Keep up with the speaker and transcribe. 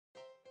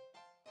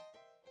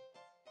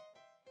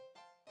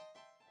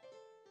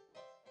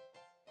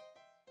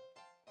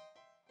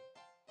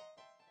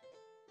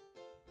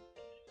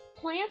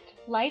Plant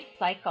life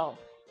cycle.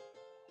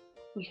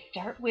 We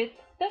start with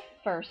the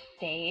first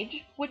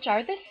stage, which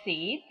are the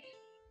seeds,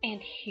 and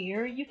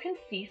here you can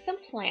see some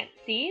plant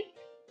seeds.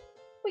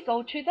 We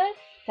go to the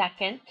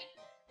second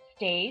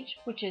stage,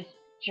 which is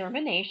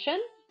germination,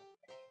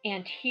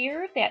 and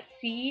here that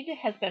seed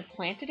has been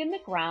planted in the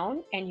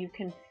ground and you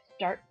can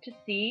start to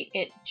see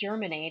it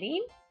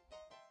germinating.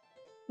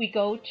 We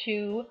go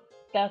to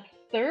the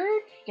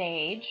third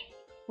stage,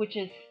 which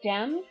is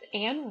stems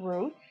and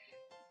roots.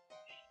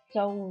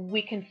 So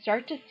we can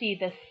start to see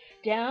the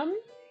stem,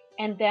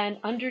 and then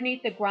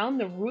underneath the ground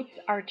the roots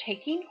are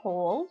taking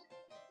hold.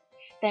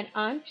 Then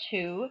on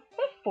to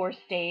the fourth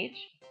stage,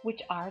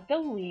 which are the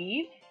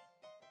leaves.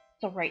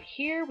 So right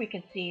here we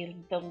can see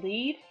the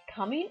leaves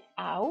coming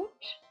out.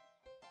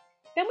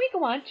 Then we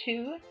go on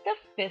to the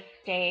fifth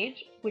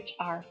stage, which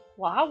are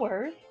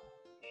flowers.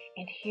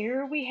 And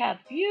here we have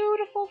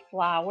beautiful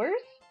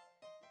flowers.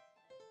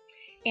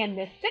 And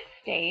the sixth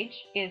stage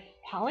is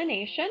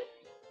pollination.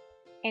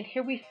 And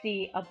here we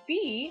see a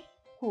bee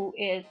who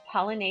is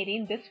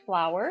pollinating this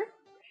flower.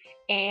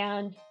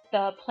 And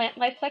the plant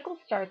life cycle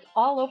starts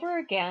all over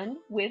again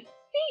with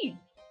seeds.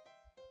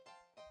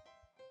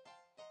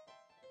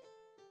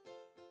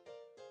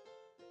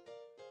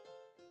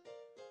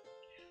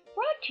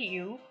 Brought to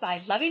you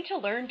by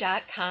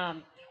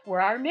lovingtolearn.com,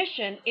 where our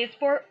mission is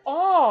for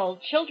all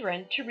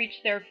children to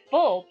reach their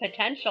full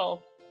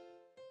potential.